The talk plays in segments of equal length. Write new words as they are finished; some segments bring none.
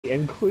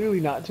and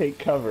clearly not take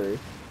cover,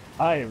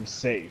 I am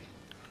safe.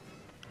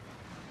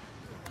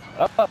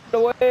 Up the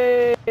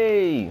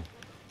way!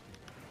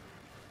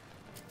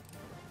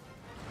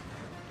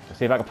 Let's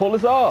see if I can pull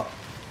this off.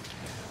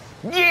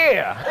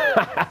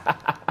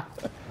 Yeah!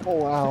 Oh,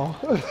 wow.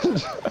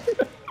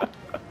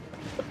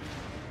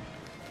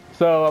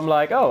 So I'm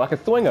like, oh, I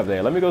can swing up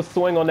there. Let me go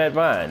swing on that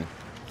vine.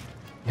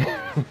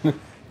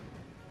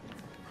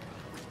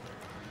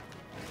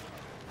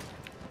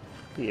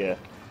 Yeah.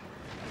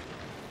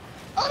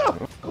 Oh,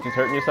 no! Just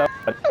hurting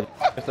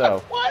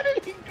yourself. Why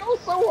did he go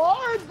so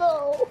hard,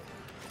 though?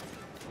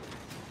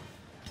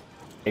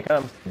 Here he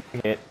comes.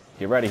 Hit.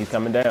 Get ready. He's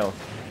coming down.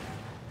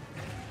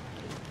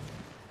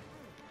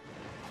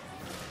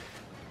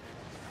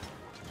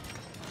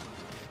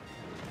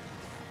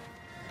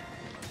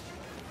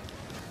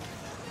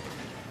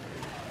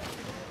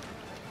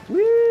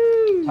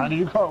 Woo! Time to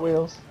do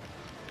cartwheels.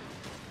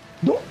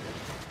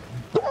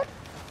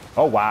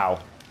 Oh, wow.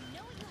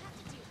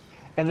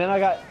 And then I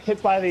got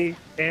hit by the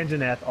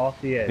Anjanath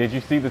off the edge. Did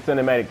you see the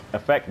cinematic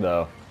effect,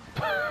 though?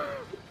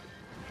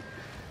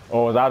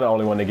 Or was I the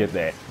only one to get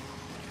that?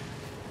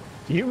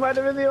 You might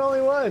have been the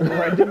only one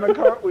where I did my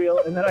cartwheel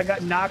and then I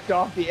got knocked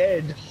off the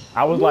edge.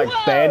 I was like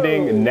Whoa!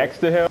 standing next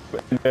to him,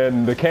 and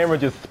then the camera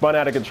just spun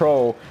out of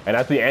control, and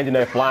I see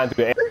Anjanath flying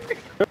through the air.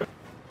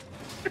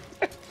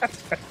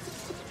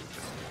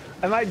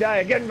 I might die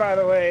again, by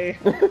the way.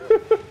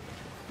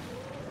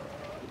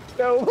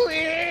 No,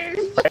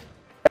 please!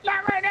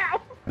 Not right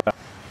now!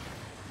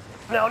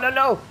 No, no,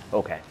 no!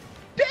 Okay.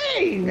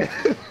 Dang! You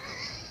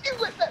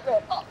lit that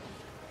man up!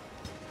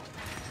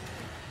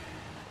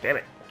 Damn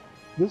it.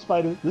 This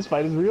fight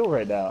is real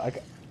right now.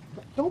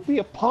 Don't be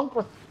a punk.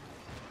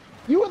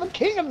 You are the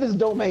king of this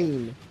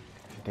domain.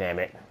 Damn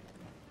it.